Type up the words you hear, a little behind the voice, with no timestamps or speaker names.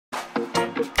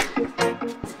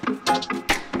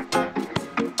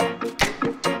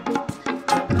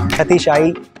Satish,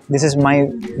 this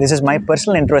is my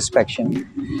personal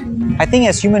introspection. I think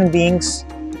as human beings,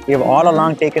 we have all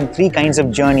along taken three kinds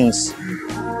of journeys.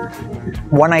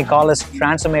 One I call as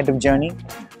transformative journey.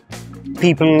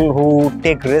 People who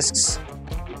take risks,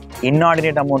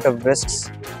 inordinate amount of risks,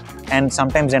 and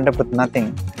sometimes end up with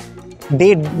nothing.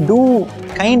 They do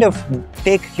kind of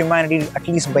take humanity at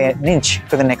least by an inch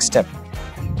to the next step.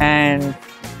 And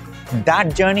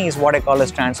that journey is what I call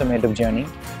as transformative journey.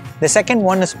 The second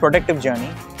one is productive journey.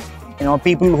 You know,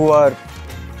 people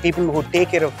who take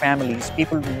care of families,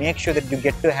 people who make sure that you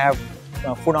get to have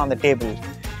food on the table.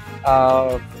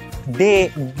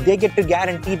 They get to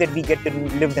guarantee that we get to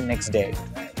live the next day.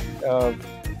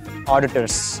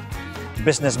 Auditors,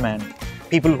 businessmen,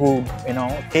 people who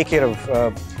take care of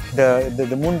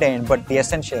the mundane but the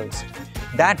essentials.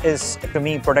 That is, to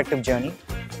me, productive journey.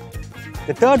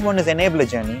 The third one is enabler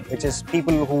journey, which is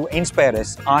people who inspire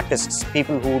us, artists,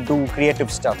 people who do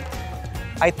creative stuff.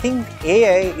 I think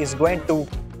AI is going to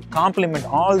complement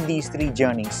all these three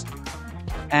journeys,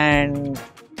 and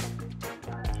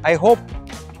I hope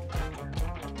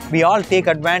we all take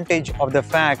advantage of the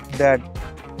fact that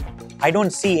I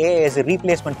don't see AI as a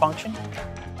replacement function,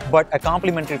 but a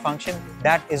complementary function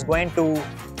that is going to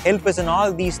help us in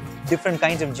all these different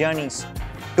kinds of journeys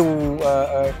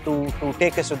to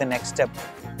take us to the next step.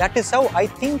 That is how I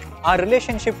think our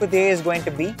relationship with AI is going to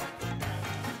be.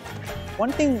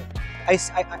 One thing, I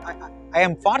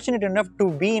am fortunate enough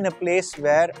to be in a place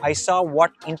where I saw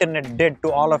what internet did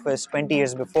to all of us 20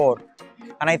 years before.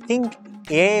 And I think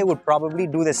AI would probably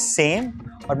do the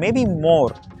same or maybe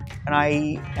more. And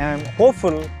I am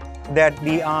hopeful that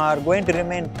we are going to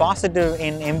remain positive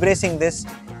in embracing this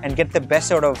and get the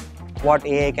best out of what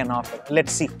AI can offer.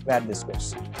 Let's see where this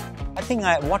goes. I think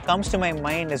what comes to my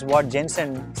mind is what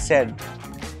Jensen said.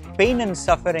 Pain and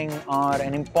suffering are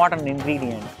an important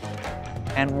ingredient.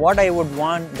 And what I would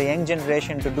want the young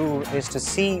generation to do is to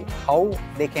see how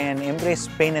they can embrace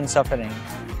pain and suffering,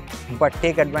 but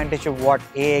take advantage of what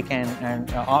AI can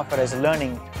offer as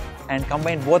learning and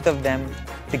combine both of them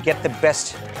to get the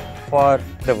best for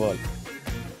the world.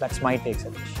 That's my take,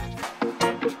 Satish.